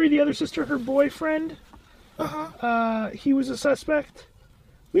Kathleen Murray, the other sister, her boyfriend, Uh-huh. he was a suspect.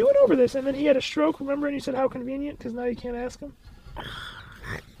 We went over this, and then he had a stroke. Remember, and you said how convenient because now you can't ask him.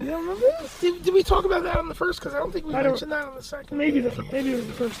 You don't remember this? Did we talk about that on the first? Because I don't think we I don't- mentioned that on the second. Maybe it was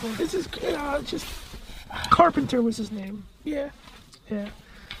the first one. This is just Carpenter was his name. yeah. Yeah.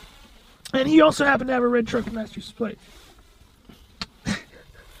 And he also happened to have a red truck with Massachusetts plate.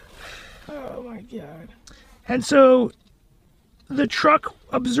 Oh my god. And so the truck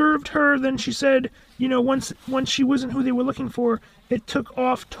observed her. Then she said, you know, once she wasn't who they were looking for, it took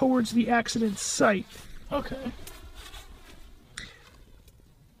off towards the accident site. Okay.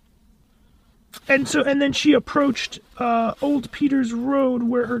 And then she approached Old Peters Road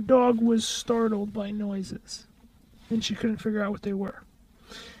where her dog was startled by noises. And she couldn't figure out what they were.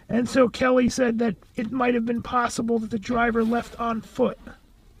 And so Kelly said that it might have been possible that the driver left on foot.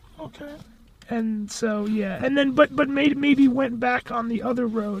 Okay. And so, yeah. And then, but maybe went back on the other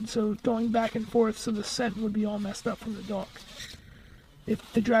road, so going back and forth, so the scent would be all messed up from the dog.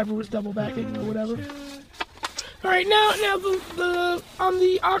 If the driver was double backing or whatever. All right, now the on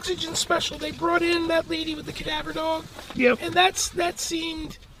the oxygen special, they brought in that lady with the cadaver dog, Yep. and that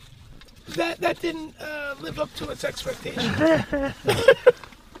seemed that didn't live up to its expectations.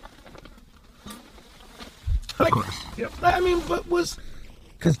 Of course. Yep. I mean, but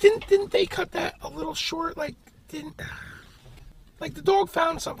didn't they cut that a little short? Like the dog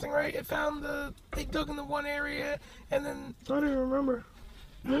found something, right? It found they dug in the one area, and then I don't even remember.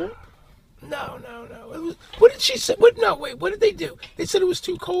 Did it? no. It was, what did she say? What did they do? They said it was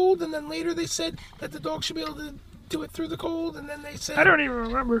too cold, and then later they said that the dog should be able to do it through the cold, and then they said I don't even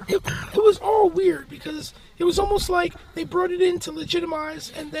remember. it was all weird because it was almost like they brought it in to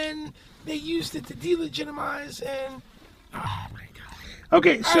legitimize, and then they used it to delegitimize, and oh my god.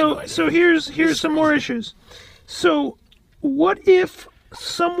 Okay, so here's some more issues. So, what if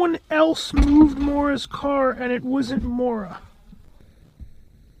someone else moved Mora's car and it wasn't Mora?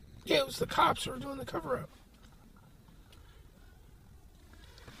 Yeah, it was the cops who were doing the cover-up.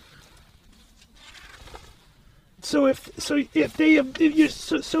 So do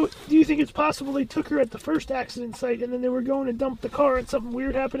you think it's possible they took her at the first accident site and then they were going to dump the car and something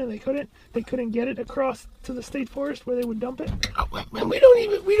weird happened and they couldn't get it across to the state forest where they would dump it? And we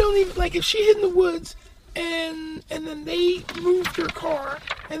don't even like if she hid in the woods and then they moved her car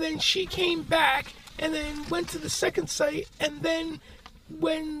and then she came back and then went to the second site and then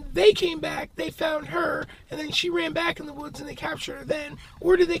when they came back they found her and then she ran back in the woods and they captured her then,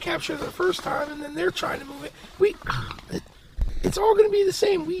 or did they capture her the first time and then they're trying to move it? It's all going to be the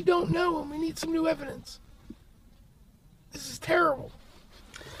same. We don't know and we need some new evidence. This is terrible.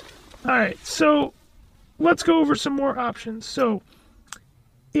 All right, so let's go over some more options. So,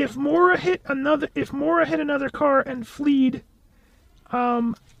 if Mora hit another car and fled,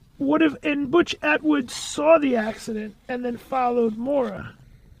 and Butch Atwood saw the accident and then followed Mora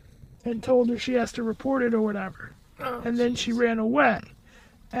and told her she has to report it or whatever, Oh, and then she ran away.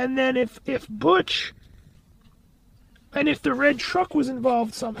 And then if Butch and if the red truck was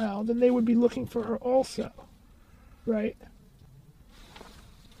involved somehow, then they would be looking for her also, right?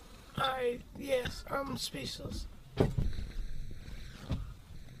 Yes, I'm speechless.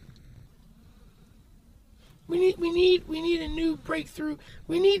 We need a new breakthrough.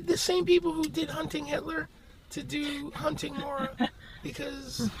 We need the same people who did Hunting Hitler to do Hunting Mora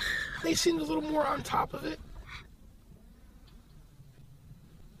because they seemed a little more on top of it.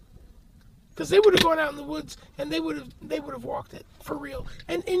 because they would have gone out in the woods and they would have walked it for real.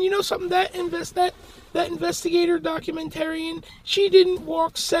 And you know something, that investigator documentarian, she didn't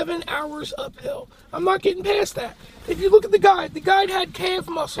walk 7 hours uphill. I'm not getting past that. If you look at the guide had calf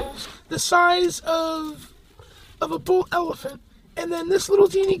muscles the size of a bull elephant. And then this little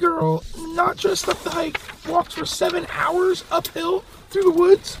teeny girl, not dressed up the hike, walked for 7 hours uphill through the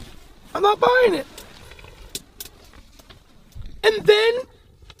woods. I'm not buying it. And then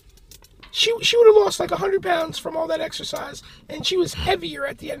she would have lost like 100 pounds from all that exercise, and she was heavier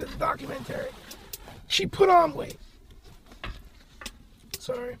at the end of the documentary. She put on weight.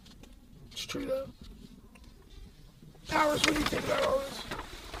 Sorry. It's true though. Powers, what do you think about all this?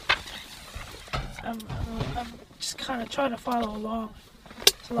 I'm just kind of trying to follow along.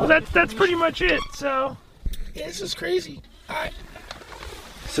 Well, that's pretty much it. So, Yeah, this is crazy.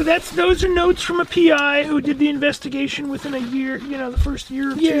 so those are notes from a PI who did the investigation within a year. You know, the first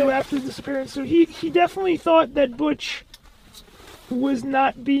year or two after the disappearance. So he definitely thought that Butch was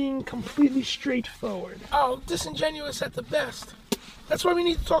not being completely straightforward. Oh, disingenuous at the best. That's why we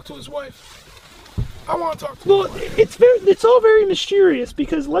need to talk to his wife. I want to talk to his wife. It's all very mysterious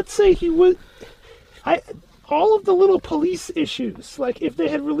because let's say he was, all of the little police issues, like if they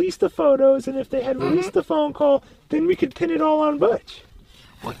had released the photos and if they had released the phone call, then we could pin it all on Butch.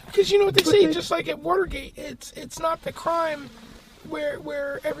 Because you know what they say, just like at Watergate, it's not the crime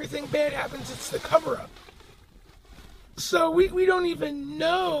where everything bad happens, it's the cover-up. So we don't even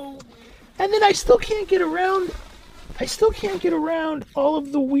know. And then I still can't get around all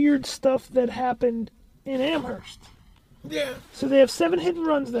of the weird stuff that happened in Amherst. Yeah. So they have 7 hit and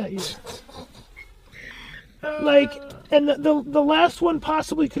runs that year. And the last one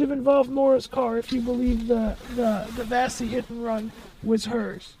possibly could have involved Maura's car if you believe the Vassy hit and run was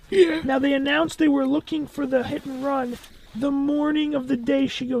hers. Yeah. Now they announced they were looking for the hit and run the morning of the day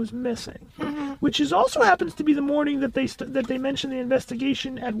she goes missing, which also happens to be the morning that they mentioned the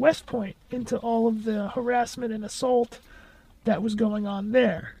investigation at West Point into all of the harassment and assault that was going on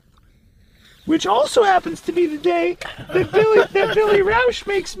there. Which also happens to be the day that Billy Roush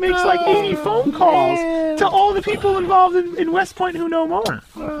makes like 80 phone calls to all the people involved in West Point who know more.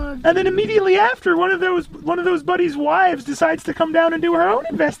 And then immediately after, one of those buddies' wives decides to come down and do her own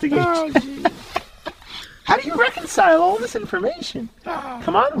investigation. How do you reconcile all this information?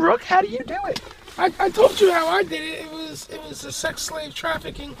 Come on, Rook, how do you do it? I told you how I did it. It was a sex slave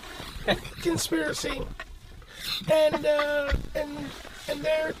trafficking conspiracy, and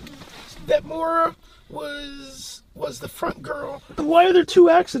there. That Maura was the front girl. Why are there 2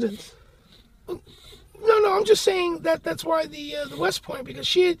 accidents? No, I'm just saying that's why the West Point, because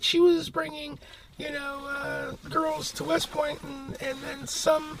she was bringing, girls to West Point, and then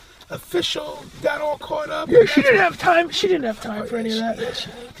some official got all caught up. Yeah, she didn't have time. She didn't have time for any of that.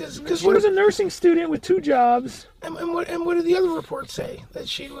 Because she was a nursing student with 2 jobs. And what did the other reports say? That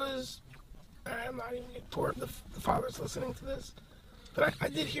she was. I'm not even poor. The father's listening to this. But I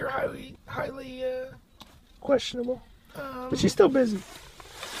did hear highly questionable. But she's still busy.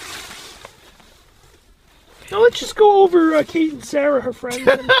 Now let's just go over Kate and Sarah, her friends,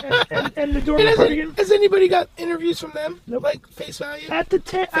 and the Dormer Cardigan. Has anybody got interviews from them? Nope. Like face value? At the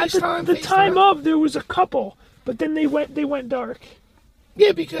time of, there was a couple, but then they went dark.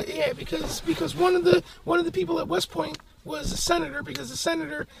 Yeah, because one of the people at West Point was a senator, because the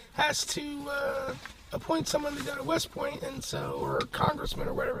senator has to appoint someone to go to West Point, and so, or a congressman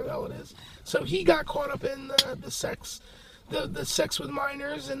or whatever the hell it is. So he got caught up in the sex with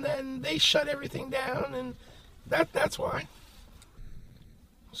minors, and then they shut everything down, and that's why. It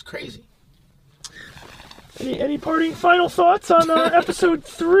was crazy. Any parting final thoughts on episode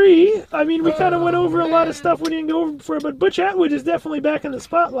 3? I mean, we kind of went over a lot of stuff we didn't go over before, but Butch Atwood is definitely back in the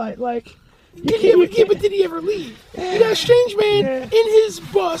spotlight. Like, but did he ever leave? You got a strange man in his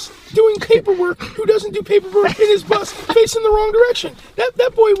bus doing paperwork who doesn't do paperwork in his bus facing the wrong direction.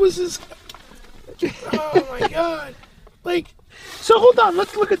 That boy was his. Oh my God! Like. So hold on,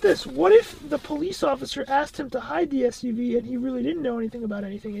 let's look at this. What if the police officer asked him to hide the SUV and he really didn't know anything about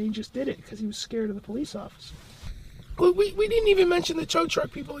anything and he just did it because he was scared of the police officer? Well, we didn't even mention the tow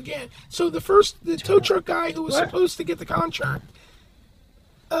truck people again. So the tow truck guy who was supposed to get the contract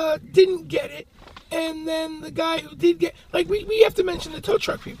didn't get it, and then the guy who did get, like, we have to mention the tow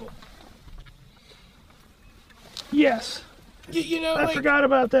truck people. Yes. I forgot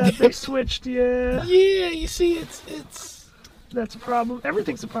about that. They switched, yeah. Yeah, you see, it's. That's a problem.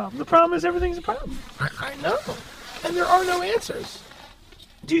 Everything's a problem. The problem is everything's a problem. I know. And there are no answers.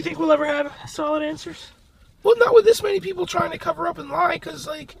 Do you think we'll ever have solid answers? Well, not with this many people trying to cover up and lie, because,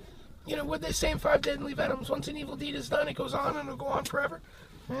 like, what they say in 5 Deadly Venoms, once an evil deed is done, it goes on and it'll go on forever.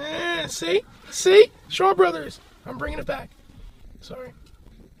 See, Shaw Brothers. I'm bringing it back. Sorry.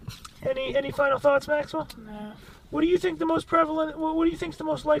 Any final thoughts, Maxwell? No. What do you think the most prevalent? What do you think's the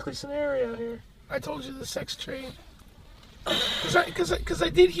most likely scenario here? I told you the sex trade. Because I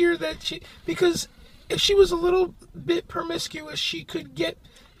did hear that because if she was a little bit promiscuous, she could get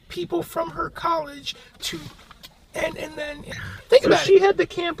people from her college to, and then think about she it. had the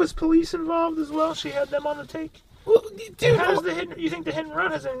campus police involved as well. She had them on the take. Well, dude, How does you think the hit and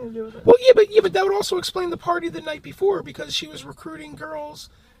run has anything to do with it? well, yeah, but that would also explain the party the night before because she was recruiting girls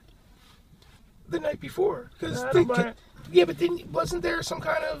the night before. I don't buy it. Yeah, but wasn't there some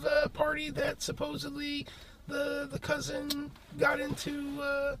kind of party that supposedly the cousin got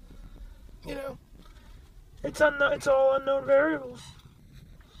into? It's all unknown variables.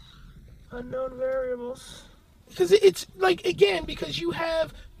 Unknown variables. Because it's like again because you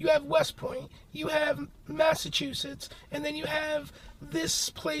have West Point, you have Massachusetts, and then you have this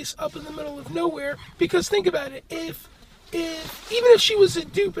place up in the middle of nowhere. Because think about it, if even if she was a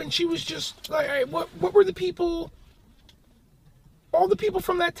dupe and she was just like, all right, what were the people? All the people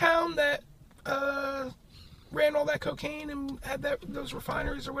from that town that ran all that cocaine and had those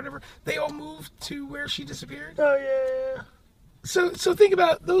refineries or whatever, they all moved to where she disappeared. Oh yeah. So think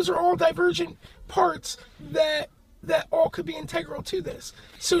about those are all divergent parts that all could be integral to this.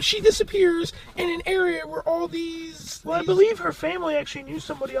 So she disappears in an area where all these. Well, I believe her family actually knew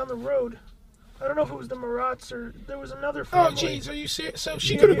somebody on the road. I don't know if it was the Marats or there was another family. Oh, geez, are you serious? So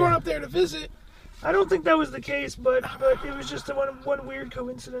she could have gone up there to visit. I don't think that was the case, but it was just one weird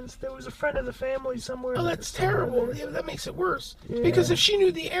coincidence. There was a friend of the family somewhere. Oh, that's terrible. Yeah, that makes it worse. Yeah. Because if she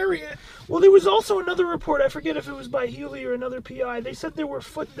knew the area. Well, there was also another report. I forget if it was by Healy or another PI. They said there were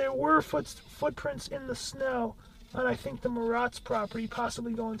footprints in the snow on, I think, the Marat's property,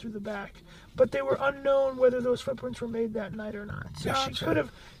 possibly going through the back. But they were unknown whether those footprints were made that night or not. So Gotcha. she could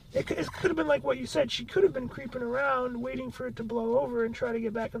have. It could have been like what you said. She could have been creeping around, waiting for it to blow over and try to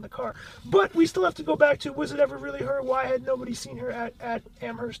get back in the car. But we still have to go back to, was it ever really her? Why had nobody seen her at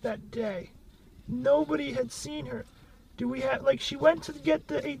Amherst that day? Nobody had seen her. Do we have, like, she went to get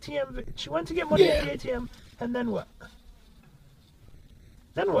the ATM, she went to get money at the ATM, and then what?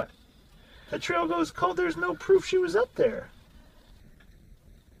 Then what? The trail goes cold, there's no proof she was up there.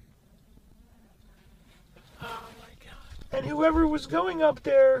 And whoever was going up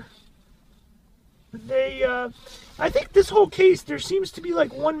there, I think this whole case, there seems to be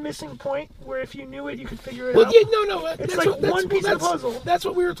like one missing point where if you knew it, you could figure it out. Well, yeah, no. It's like one piece of the puzzle. That's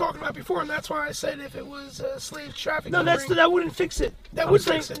what we were talking about before, and that's why I said if it was slave trafficking. No, that wouldn't fix it. That would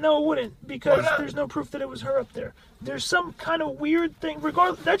fix it. No, it wouldn't, because there's no proof that it was her up there. There's some kind of weird thing.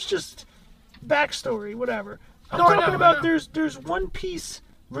 Regardless, that's just backstory, whatever. I'm talking about there's one piece.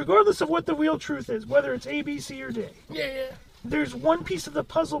 Regardless of what the real truth is, whether it's A, B, C, or D. Yeah. There's one piece of the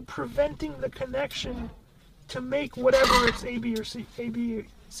puzzle preventing the connection to make whatever it's A, B, or C, A, B,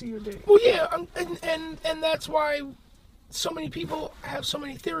 C, or D. Well, yeah, and that's why so many people have so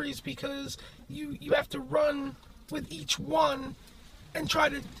many theories, because you have to run with each one and try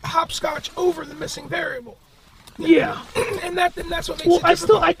to hopscotch over the missing variable. Yeah. And that's what makes it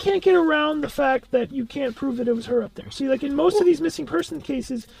difficult. I can't get around the fact that you can't prove that it was her up there. See, like in most of these missing person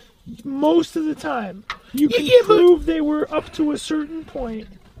cases, most of the time, you can prove they were up to a certain point,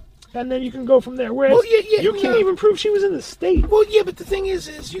 and then you can go from there. Whereas you can't even prove she was in the state. Well, yeah, but the thing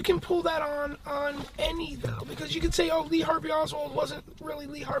is you can pull that on any, though, because you could say, oh, Lee Harvey Oswald wasn't really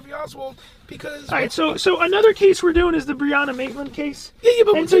Lee Harvey Oswald, because... All right, so another case we're doing is the Breonna Maitland case. Yeah,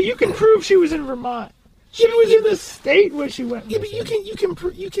 but... And so you can prove she was in Vermont. She was in the state where she went. Yeah, but you can.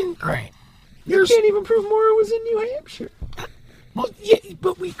 Right. You can't even prove Maura was in New Hampshire. Well, yeah,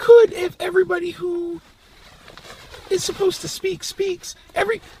 but we could if everybody who is supposed to speak speaks.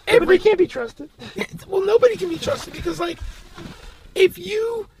 But they can't be trusted. Well, nobody can be trusted because, like, if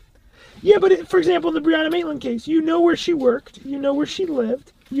you. Yeah, but for example, in the Breonna Maitland case, you know where she worked, you know where she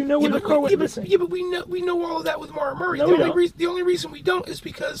lived, you know where the car went missing. Yeah, but we know all of that with Maura Murray. No, the only reason we don't is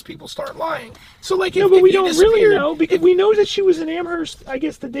because people start lying. So, like, if, no, but if we you don't really know, because we know that she was in Amherst, I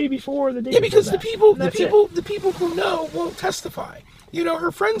guess, the day before or the day. Yeah, because before the people who know won't testify. You know,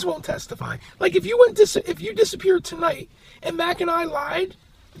 her friends won't testify. Like, if you disappeared tonight and Mac and I lied,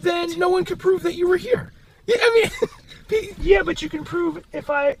 then no one could prove that you were here. Yeah, I mean. Yeah, but you can prove if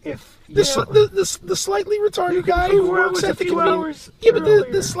the slightly retarded guy who works at the convenience. Yeah, but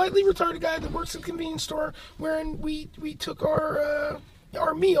the slightly retarded guy that works at the convenience store, wherein we took our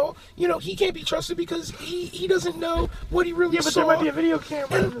meal, you know, he can't be trusted because he doesn't know what he really saw. Yeah, but there might be a video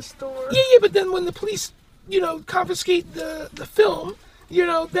camera in the store. Yeah, but then when the police, you know, confiscate the film, you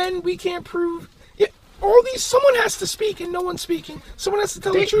know, then we can't prove. Yeah, all these, someone has to speak and no one's speaking. Someone has to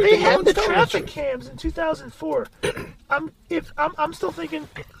tell the truth They and no had one's the telling traffic the truth. cams in 2004. I'm still thinking.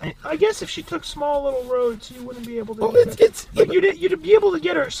 I guess if she took small little roads, you wouldn't be able to. Well, do that. yeah, But you'd be able to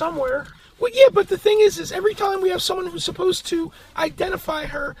get her somewhere. well, yeah, but the thing is every time we have someone who's supposed to identify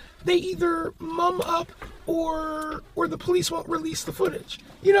her, they either mum up or the police won't release the footage.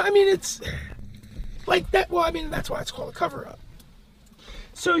 You know, I mean, it's like that. Well, I mean, that's why it's called a cover-up.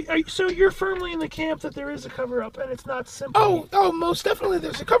 So you're firmly in the camp that there is a cover up, and it's not simple. Oh, most definitely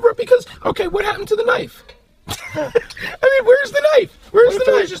there's a cover-up because, okay, what happened to the knife? I mean, where's the knife? Where's What if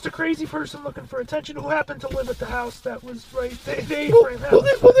the it was knife? just a crazy person looking for attention who happened to live at the house that was right? They Well, framed well,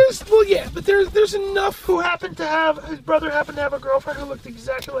 house. yeah, but there's enough. Who happened to have his brother happened to have a girlfriend who looked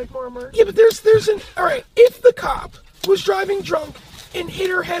exactly like Maura Murray? Yeah, but there's an all right. If the cop was driving drunk and hit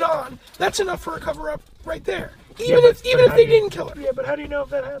her head on, that's enough for a cover-up right there. Even if how they do you- didn't kill her. Yeah, but how do you know if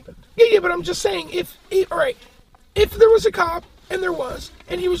that happened? Yeah, but I'm just saying, all right, if there was a cop, and there was,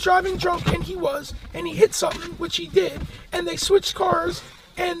 and he was driving drunk, and he hit something, which he did, and they switched cars,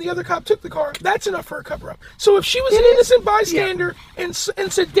 and the other cop took the car, that's enough for a cover-up. So if she was an innocent bystander and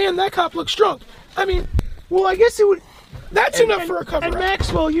said, damn, that cop looks drunk, I mean, Well, I guess it would. that's enough for a And cover-up.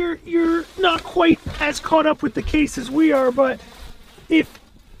 Maxwell, you're not quite as caught up with the case as we are, but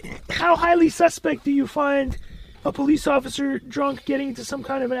how highly suspect do you find a police officer drunk getting into some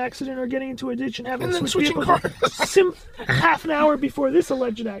kind of an accident or getting into a ditch and having And to then switch switching vehicles half an hour before this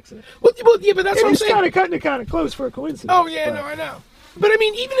alleged accident? Well, yeah, but that's what I'm It's saying. kind of cutting it kind of close for a coincidence. Oh, yeah, no, I know. But I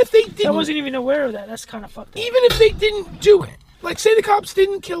mean, even if they I didn't, wasn't even aware of that. That's kind of fucked up. even if they didn't do it, like say the cops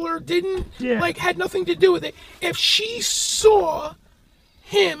didn't kill her, had nothing to do with it. If she saw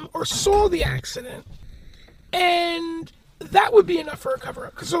him or saw the accident, and that would be enough for a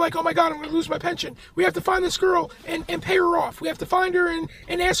cover-up. Because they're like, oh my God, I'm going to lose my pension. We have to find this girl and pay her off. We have to find her and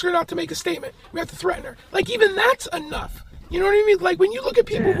ask her not to make a statement. We have to threaten her. Like, even that's enough. You know what I mean? Like, when you look at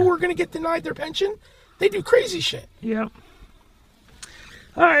people who are going to get denied their pension, they do crazy shit. Yeah.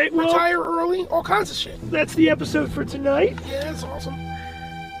 All right, well, Retire early, all kinds of shit. that's the episode for tonight. Yeah, that's awesome.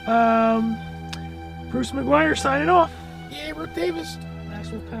 Bruce McGuire signing off. Yeah, Rick Davis.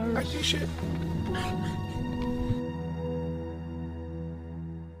 Maxwell I Powers. do shit.